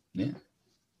screamers. Yeah.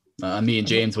 Me and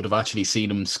James would have actually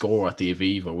seen him score at the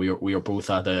Aviva. We were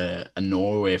both at a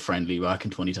Norway friendly back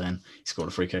in 2010. He scored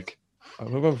a free kick. I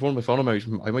remember one of my phone memories.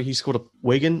 He scored a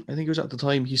Wigan. I think it was at the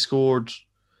time. They scored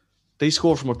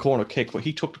from a corner kick, but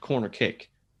he took the corner kick.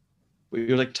 We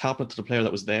were like tapping it to the player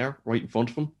that was there, right in front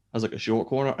of him, as like a short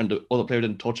corner, and the other player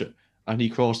didn't touch it, and he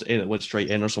crossed it in and went straight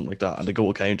in or something like that, and the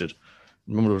goal counted. I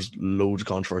remember there was loads of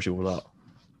controversy over that.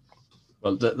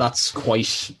 Well, that's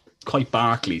quite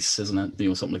Barclays, isn't it?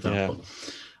 Something like that. Yeah. But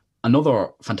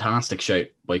another fantastic shout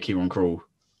by Kieran Crowe.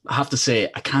 I have to say,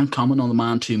 I can't comment on the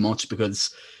man too much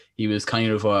because he was kind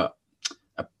of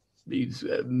he's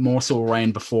more so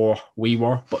around before we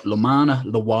were. But Lomana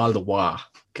Lawal.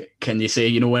 Can you say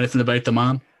you know anything about the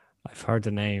man? I've heard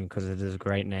the name because it is a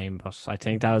great name, but I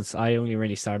think I only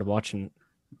really started watching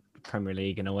Premier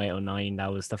League in 08-09.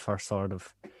 That was the first sort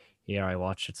of year I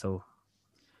watched it. So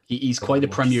he's quite a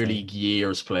Premier League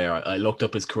years player. I looked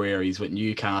up his career. He's with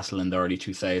Newcastle in the early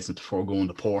 2000s before going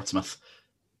to Portsmouth.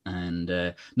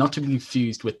 And not to be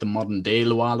confused with the modern day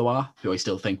Lualua, who I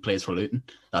still think plays for Luton.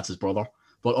 That's his brother.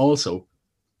 But also,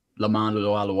 Lomana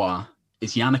Lualua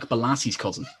is Yannick Bolassi's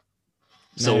cousin.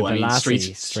 So, I mean,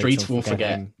 streets won't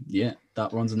forget. Him. Yeah,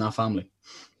 that runs in that family.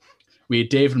 We had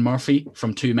David Murphy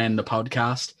from Two Men in the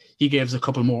Podcast. He gave us a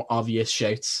couple more obvious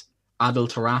shouts.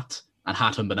 Adil Tarat and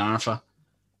Hatem Ben Arfa. I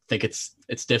think it's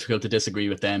difficult to disagree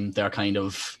with them. They're kind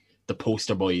of the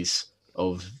poster boys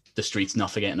of the streets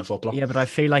not forgetting a footballer. Yeah, but I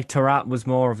feel like Tarat was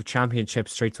more of a championship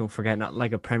streets won't forget, not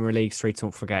like a Premier League streets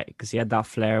won't forget, because he had that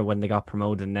flair when they got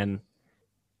promoted and then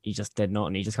he just did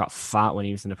nothing. He just got fat when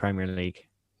he was in the Premier League.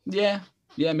 Yeah,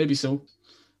 maybe so.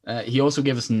 He also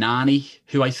gave us Nani,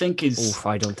 who I think is... Oof,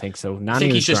 I don't think so. Nani I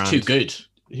think he's just too good.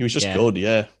 He was just good,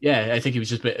 yeah. Yeah, I think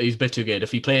he's a bit too good.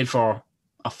 If he played for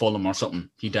a Fulham or something,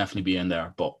 he'd definitely be in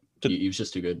there, but he was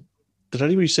just too good. Did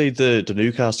anybody say the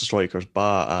Newcastle strikers,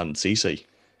 Ba and Cisse?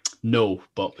 No,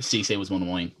 but Cisse was one of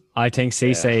mine. I think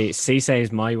Cisse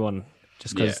is my one,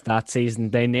 just because that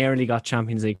season they nearly got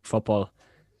Champions League football.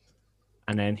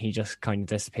 And then he just kind of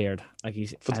disappeared. Like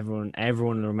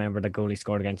everyone remembered the goal he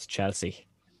scored against Chelsea.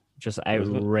 Just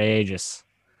outrageous.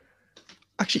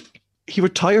 Actually, he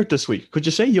retired this week. Could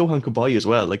you say Johan Cabaye as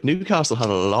well? Like Newcastle had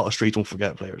a lot of streets won't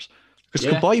forget players. Because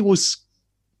Cabaye was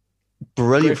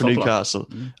brilliant for Newcastle.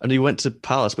 And he went to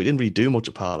Palace, but he didn't really do much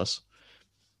at Palace.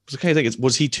 So I kind of think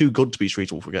was he too good to be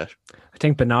streets won't forget? I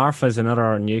think Ben Arfa is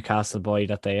another Newcastle boy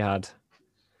that they had.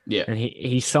 Yeah, and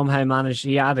he somehow managed.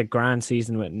 He had a grand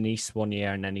season with Nice one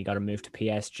year, and then he got a move to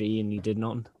PSG, and he did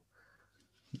nothing.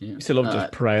 Yeah. You still love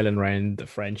just prowling around the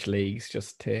French leagues,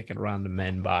 just taking random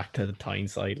men back to the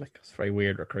Tyneside. Like it's very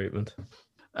weird recruitment.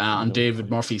 And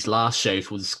David Murphy's last shout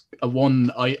was a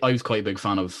one I was quite a big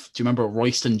fan of. Do you remember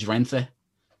Royston Drenthe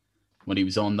when he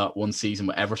was on that one season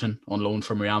with Everton on loan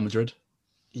from Real Madrid?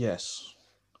 Yes.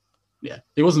 Yeah,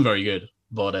 he wasn't very good,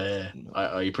 but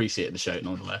I appreciate the shout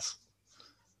nonetheless.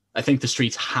 I think the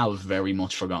streets have very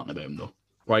much forgotten about him, though.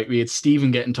 Right, we had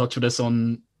Stephen get in touch with us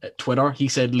on Twitter. He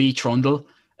said Lee Trundle,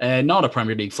 not a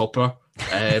Premier League footballer,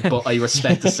 but I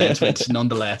respect the sentiment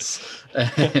nonetheless.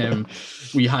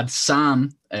 We had Sammy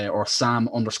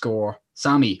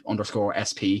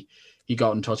 _SP. He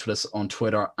got in touch with us on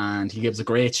Twitter and he gives a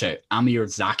great shout. Amir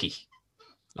Zaki.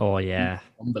 Oh, yeah.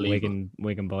 Unbelievable.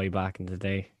 Wigan boy back in the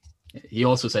day. He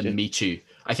also said Michu.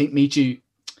 I think Michu...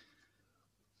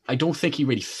 I don't think he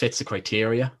really fits the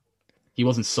criteria. He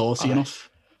wasn't saucy enough.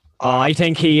 I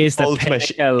think he is the ultimate.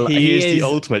 He is the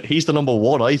ultimate. He's the number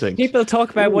one, I think. People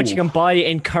talk about what you can buy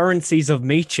in currencies of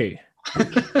Michu. I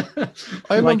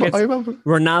remember.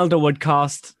 Ronaldo would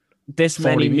cost this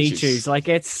many Michus. Like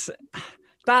it's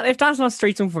that. If that's not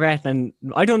streets won't forget, then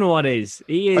I don't know what is.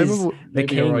 He is the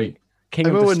king. Right. King I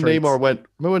of the remember when streets.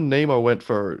 Neymar went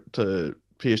to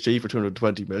PSG for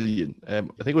 220 million. I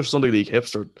think it was Sunday League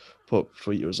Hipster put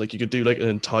tweet. It was like you could do like an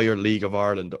entire League of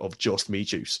Ireland of just meat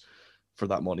juice for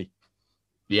that money.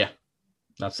 Yeah,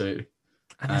 absolutely.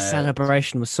 And his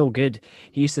celebration was so good.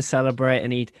 He used to celebrate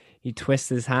and he'd twist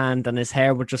his hand and his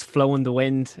hair would just flow in the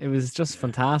wind. It was just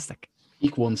fantastic.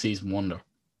 Peak one season wonder.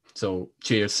 So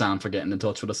cheers, Sam, for getting in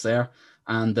touch with us there.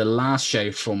 And the last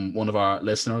shout from one of our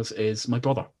listeners is my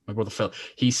brother Phil.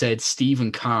 He said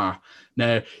Stephen Carr.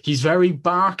 Now, he's very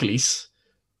Barclays,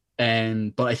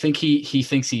 but I think he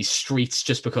thinks he's streets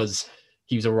just because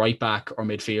he was a right back or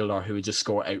midfielder who would just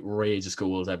score outrageous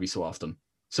goals every so often.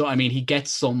 So, I mean, he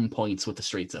gets some points with the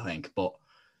streets, I think, but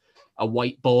a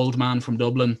white, bald man from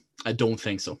Dublin, I don't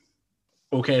think so.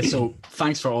 Okay, so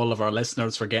thanks for all of our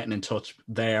listeners for getting in touch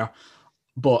there.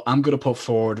 But I'm going to put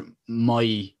forward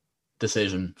my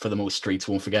decision for the most streets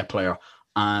won't forget player.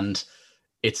 And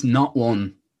it's not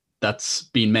one that's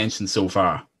been mentioned so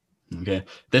far. Okay,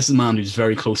 this is a man who's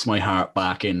very close to my heart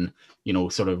back in,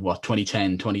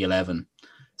 2010, 2011.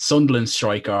 Sunderland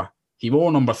striker. He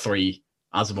wore number 3,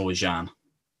 Asamoah Gyan.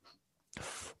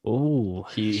 Oh,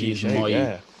 he's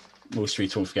my most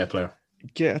streets won't forget player.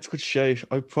 Yeah, that's a good shout.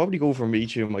 I'd probably go for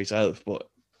Michu myself, but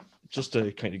just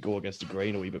to kind of go against the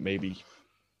grain a wee bit,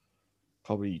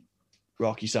 probably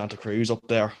Rocky Santa Cruz up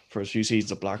there for his few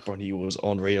seasons at Blackburn. He was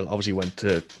unreal. Obviously went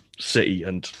to City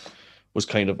and was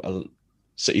kind of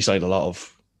City signed a lot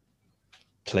of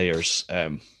players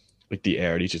like the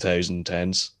early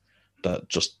 2010s that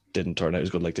just didn't turn out as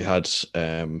good. Like they had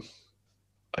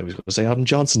I was going to say Adam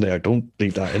Johnson there. Don't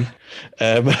leave that in.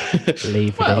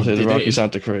 Leave well, it in. Rocky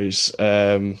Santa Cruz.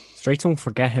 Straight don't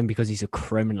forget him because he's a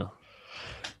criminal.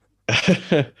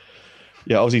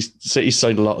 Yeah, obviously City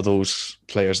signed a lot of those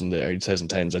players in the early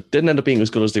 2010s that didn't end up being as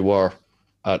good as they were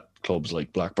at clubs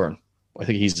like Blackburn. I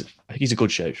think he's a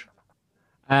good shout.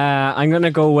 I'm going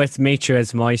to go with Michu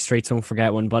as my streets don't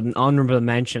forget one, but an honourable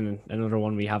mention, another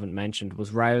one we haven't mentioned,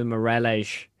 was Raul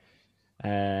Meireles,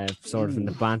 sort of in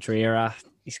the Bantry era.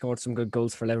 He scored some good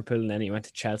goals for Liverpool and then he went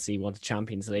to Chelsea, won the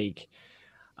Champions League.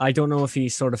 I don't know if he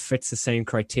sort of fits the same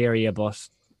criteria, but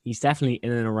he's definitely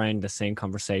in and around the same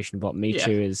conversation. But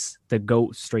Michu is the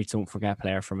GOAT streets don't forget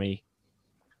player for me.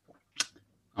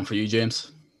 And for you,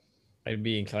 James? I'd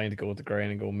be inclined to go with the grain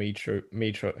and go Michu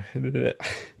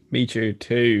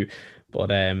too.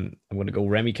 But I'm going to go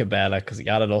Remy Cabella because he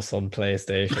added us on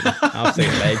PlayStation. Absolute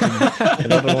legend.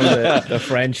 Another one of the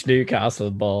French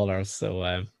Newcastle ballers.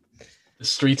 So the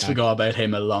streets forgot about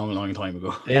him a long, long time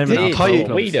ago.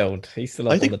 We don't. He's still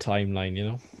up on the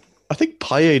timeline, I think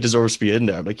Payet deserves to be in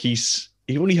there. Like he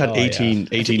only had 18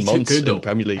 months in the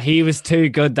Premier League. He was too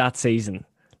good that season.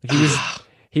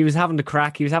 He was having the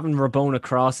crack. He was having Rabona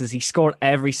crosses. He scored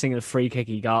every single free kick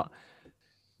he got.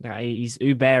 He's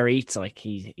Uber Eats, like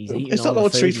he's eating. It's not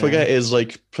what streets forget is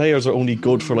like players are only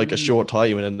good for like a short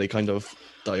time and then they kind of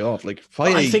die off. Like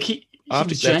Payet, I think he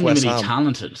was genuinely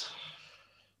talented.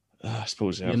 I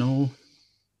suppose, yeah. I don't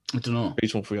know.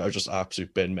 Streets won't forget are just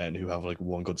absolute bin men who have like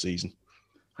one good season.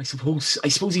 I suppose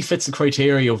he fits the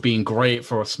criteria of being great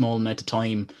for a small amount of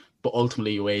time, but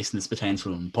ultimately wasting his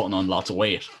potential and putting on lots of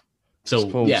weight.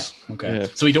 So yeah, okay. Yeah.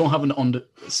 So we don't have an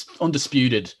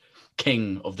undisputed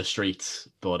king of the streets,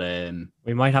 but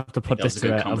we might have to put this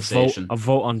to a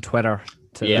vote on Twitter.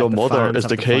 Your mother is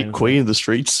the cake queen of the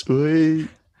streets.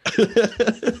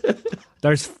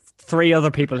 There's 3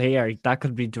 other people here that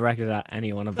could be directed at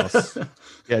any one of us.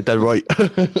 Yeah, that's right.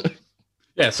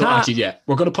 Yeah, so actually,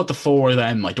 we're going to put the 4 of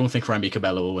them. I don't think Remy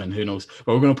Cabella will win. Who knows?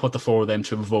 But we're going to put the 4 of them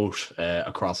to vote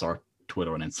across our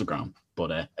Twitter and Instagram.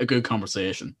 But a good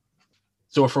conversation.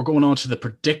 So if we're going on to the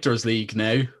Predictors League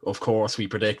now, of course, we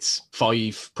predict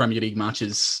 5 Premier League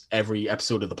matches every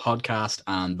episode of the podcast,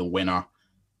 and the winner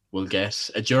will get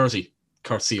a jersey,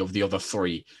 courtesy of the other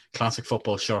 3 classic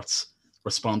football shirts.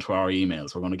 Respond to our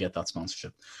emails. We're going to get that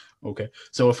sponsorship. Okay.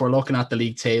 So if we're looking at the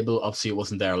league table, obviously it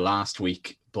wasn't there last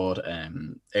week, but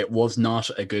it was not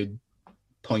a good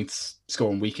points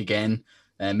scoring week again.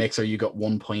 Mixer, you got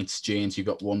 1 point. James, you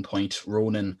got 1 point.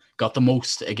 Ronan got the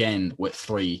most again with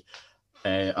 3.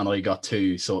 And I got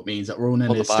 2. So it means that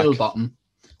Ronan is still bottom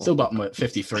with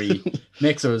 53.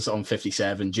 Mixer's on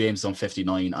 57. James on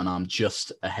 59. And I'm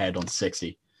just ahead on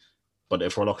 60. But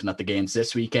if we're looking at the games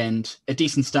this weekend, a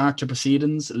decent start to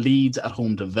proceedings. Leeds at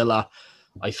home to Villa.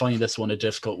 I find this one a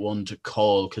difficult one to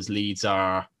call because Leeds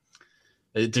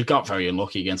they got very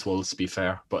unlucky against Wolves, to be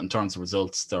fair. But in terms of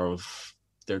results, they're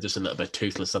just a little bit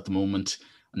toothless at the moment.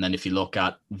 And then if you look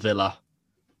at Villa,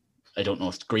 I don't know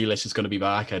if Grealish is going to be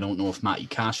back. I don't know if Matty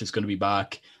Cash is going to be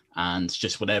back. And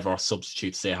just whatever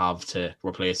substitutes they have to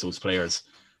replace those players.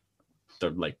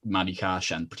 they're like Matty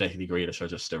Cash and particularly Grealish are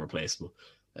just irreplaceable.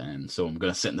 So I'm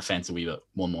going to sit in the fence a wee bit,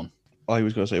 1-1. I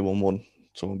was going to say 1-1,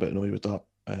 so I'm a bit annoyed with that.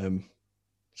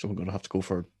 So I'm going to have to go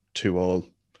for 2-2.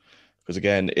 Because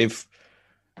again, if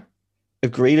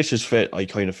Grealish is fit, I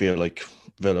kind of feel like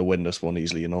Villa win this one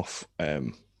easily enough.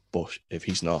 But if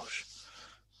he's not,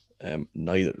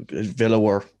 neither Villa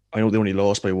were. I know they only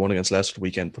lost by 1 against Leicester the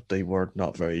weekend, but they were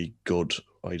not very good.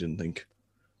 I didn't think.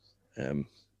 So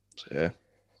yeah,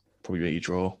 probably a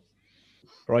draw.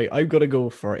 Right, I'm gonna go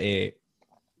for a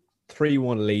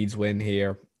 3-1 Leeds win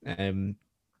here.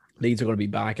 Leeds are going to be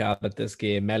back at it this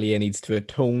game. Meslier needs to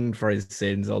atone for his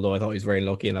sins, although I thought he was very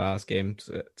lucky in the last game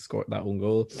to score that one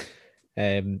goal.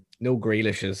 No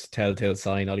Grealish's telltale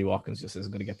sign. Ollie Watkins just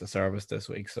isn't going to get the service this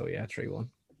week. So yeah, 3-1.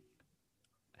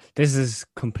 This is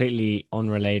completely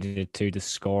unrelated to the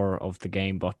score of the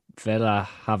game, but Villa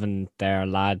having their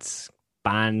lads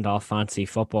banned off fantasy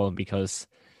football because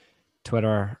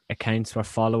Twitter accounts were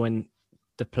following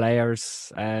the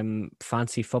players'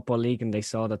 fantasy football league, and they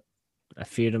saw that a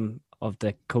few of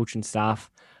the coaching staff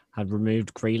had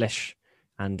removed Grealish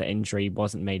and the injury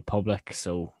wasn't made public.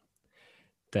 So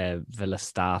the Villa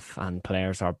staff and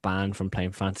players are banned from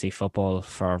playing fantasy football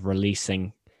for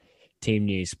releasing team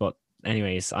news. But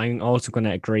anyways, I'm also going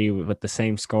to agree with the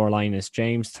same scoreline as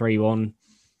James, 3-1.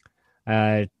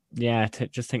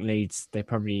 Just think Leeds, they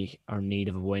probably are in need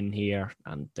of a win here,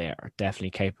 and they are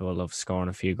definitely capable of scoring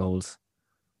a few goals.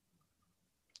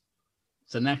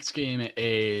 The next game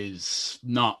is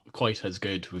not quite as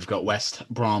good. We've got West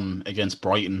Brom against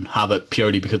Brighton. Have it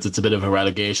purely because it's a bit of a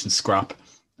relegation scrap.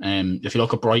 If you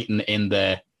look at Brighton in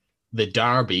the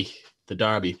derby,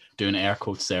 doing air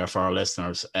quotes there for our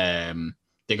listeners,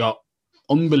 they got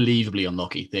unbelievably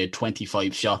unlucky. They had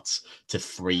 25 shots to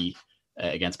 3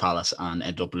 against Palace and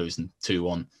ended up losing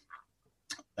 2-1.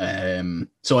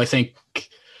 So I think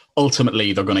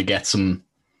ultimately they're going to get some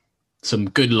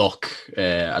good luck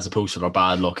as opposed to their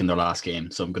bad luck in their last game.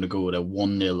 So I'm going to go with a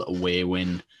 1-0 away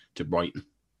win to Brighton.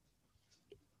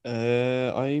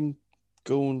 I'm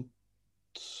going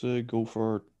to go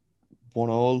for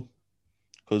 1-1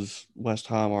 because West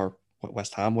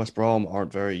Brom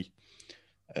aren't very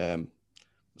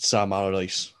Sam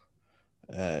Allardyce.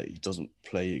 He doesn't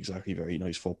play exactly very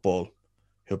nice football.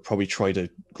 He'll probably try to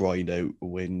grind out a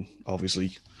win,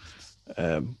 obviously.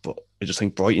 But I just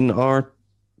think Brighton are,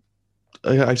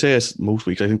 I'd say as most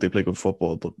weeks, I think they play good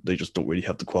football, but they just don't really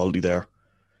have the quality there.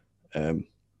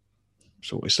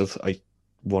 So I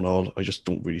 1-1. I just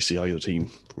don't really see either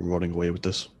team running away with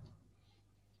this.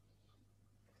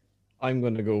 I'm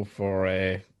going to go for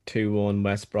a 2-1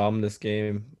 West Brom this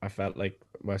game. I felt like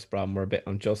West Brom were a bit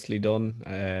unjustly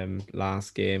done.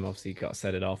 Last game, obviously, got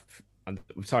set it off. And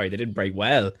sorry, they did break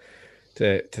well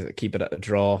to keep it at a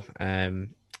draw.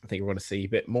 I think we're going to see a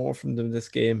bit more from them this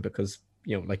game because,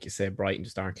 you know, like you say, Brighton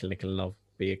just aren't clinical enough.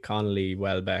 Be it Connolly,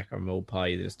 Welbeck, or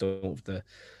Mopai, they just don't have the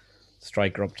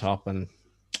striker up top. And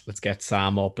let's get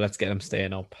Sam up. Let's get him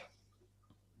staying up.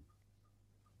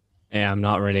 Yeah, I'm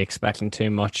not really expecting too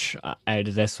much out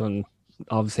of this one.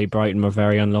 Obviously, Brighton were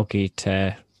very unlucky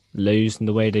to lose in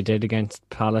the way they did against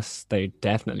Palace. They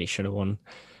definitely should have won,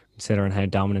 considering how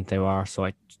dominant they were. So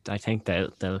I think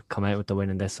they'll come out with the win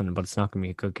in this one, but it's not going to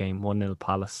be a good game. 1-0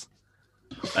 Palace.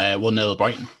 1-0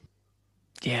 Brighton.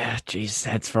 Yeah, jeez,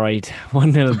 that's right.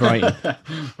 1-0 Brighton.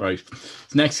 Right.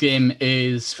 Next game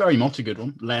is very much a good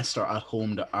one. Leicester at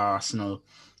home to Arsenal.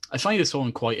 I find this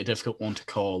one quite a difficult one to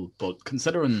call, but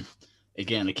considering,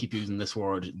 again, I keep using this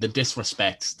word, the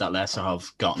disrespect that Leicester have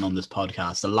gotten on this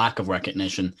podcast, the lack of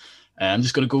recognition, I'm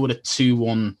just going to go with a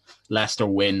 2-1 Leicester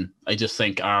win. I just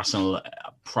think Arsenal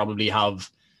probably have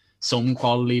some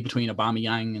quality between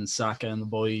Aubameyang and Saka and the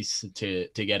boys to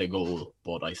get a goal,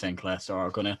 but I think Leicester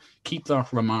are going to keep their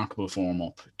remarkable form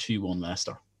up. 2-1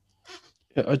 Leicester.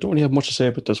 Yeah, I don't really have much to say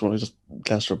about this one. I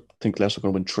think Leicester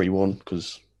are going to win 3-1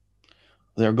 because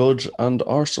they're good and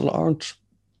Arsenal aren't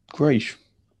great.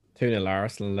 2-0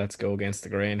 Arsenal. Let's go against the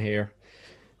grain here.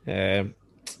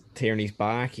 Tierney's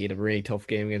back. He had a really tough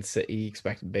game against City.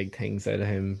 Expected big things out of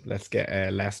him. Let's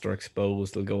get Leicester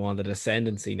exposed. They'll go on the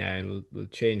descendancy now and we'll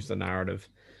change the narrative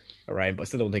around. But I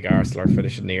still don't think Arsenal are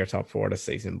finishing near top 4 this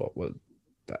season. But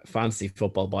that fantasy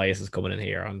football bias is coming in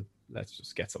here and let's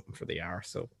just get something for the R.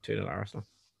 So 2-0 Arsenal.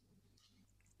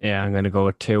 Yeah, I'm going to go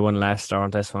with 2-1 Leicester on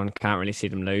this one. Can't really see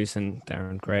them losing. They're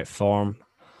in great form.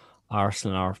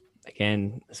 Arsenal are,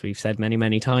 again, as we've said many,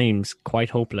 many times,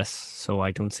 quite hopeless. So I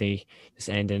don't see this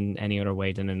ending any other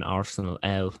way than an Arsenal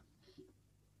L.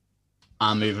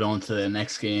 And moving on to the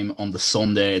next game on the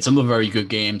Sunday. It's another very good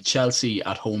game. Chelsea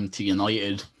at home to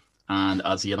United. And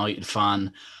as a United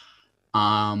fan,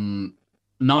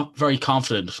 not very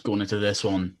confident going into this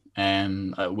one.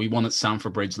 We won at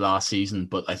Stamford Bridge last season,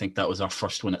 but I think that was our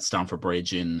first win at Stamford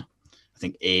Bridge in, I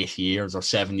think, 8 years or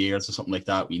 7 years or something like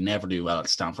that. We never do well at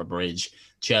Stamford Bridge.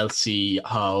 Chelsea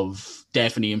have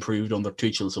definitely improved under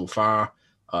Tuchel so far.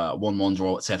 1-1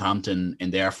 draw at Southampton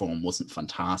in their form wasn't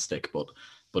fantastic, but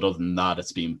other than that,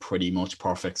 it's been pretty much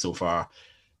perfect so far.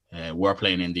 We're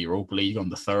playing in the Europa League on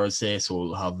the Thursday, so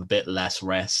we'll have a bit less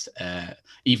rest,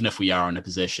 even if we are in a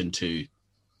position to,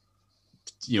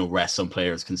 rest some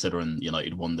players, considering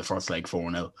United won the first leg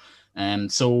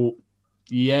 4-0. So,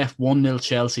 yeah, 1-0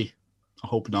 Chelsea. I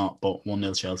hope not, but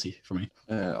 1-0 Chelsea for me.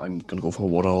 I'm going to go for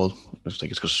 1-1. I just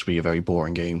think it's going to be a very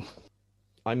boring game.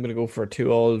 I'm going to go for a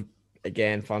 2-2.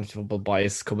 Again, fantasy football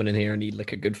bias coming in here. I need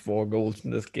like a good 4 goals in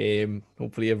this game.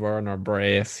 Hopefully a Werner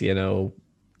brace,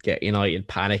 get United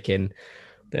panicking.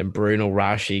 Then Bruno,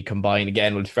 Rashi combine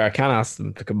again. Which fair, I can't ask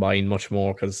them to combine much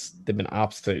more because they've been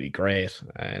absolutely great,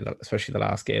 and especially the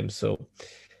last game. So,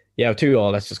 yeah,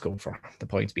 2-2. Let's just go for the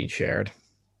points being shared.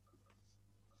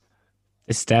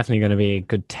 It's definitely going to be a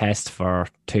good test for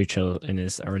Tuchel in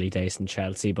his early days in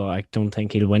Chelsea, but I don't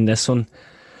think he'll win this one.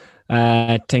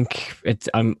 I think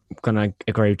I'm going to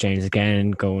agree with James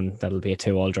again, going that'll be a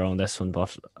 2-2 draw on this one,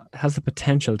 but it has the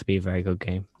potential to be a very good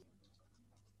game.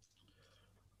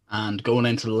 And going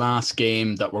into the last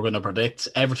game that we're going to predict,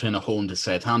 Everton at home to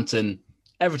Southampton.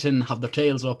 Everton have their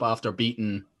tails up after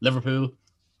beating Liverpool.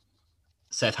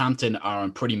 Southampton are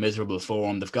in pretty miserable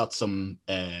form. They've got some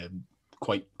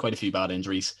quite a few bad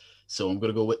injuries. So I'm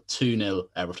going to go with 2-0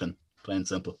 Everton, plain and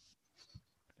simple.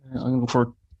 I'm going to go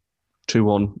for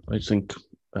 2-1. I think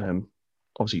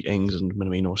obviously Ings and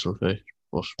Minamino are still fit,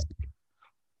 but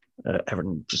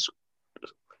Everton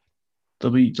they'll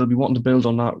be wanting to build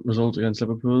on that result against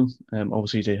Liverpool.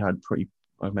 Obviously they had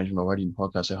I've mentioned already in the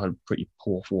podcast, they had pretty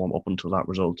poor form up until that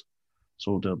result,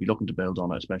 so they'll be looking to build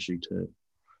on it, especially to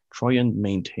try and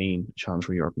maintain a chance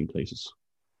for European places.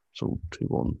 So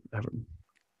 2-1 Everton.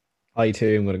 I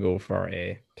too am going to go for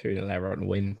a 2-0 Everton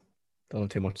win. Don't have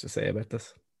too much to say about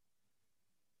this.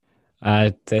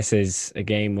 This is a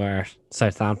game where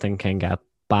Southampton can get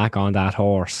back on that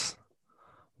horse.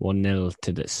 1-0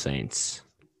 to the Saints.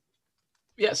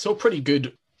 Yeah, so pretty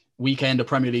good weekend of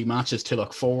Premier League matches to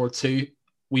look forward to.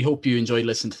 We hope you enjoyed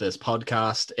listening to this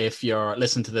podcast. If you're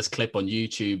listening to this clip on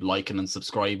YouTube, liking and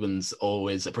subscribing is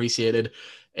always appreciated.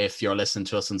 If you're listening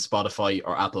to us on Spotify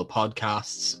or Apple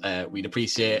Podcasts, we'd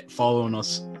appreciate following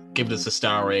us, giving us a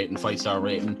star rating, 5-star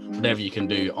rating, whatever you can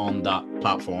do on that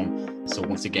platform. So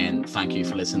once again, thank you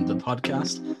for listening to the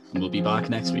podcast, and we'll be back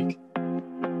next week.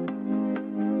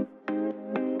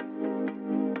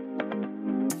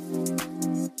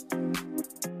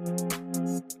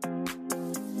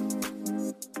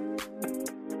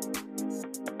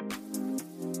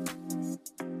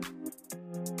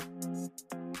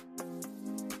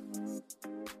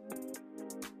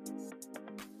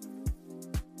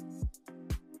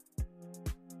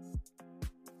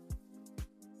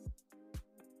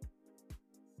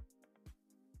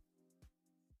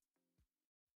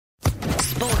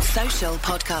 Sports Social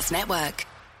Podcast Network.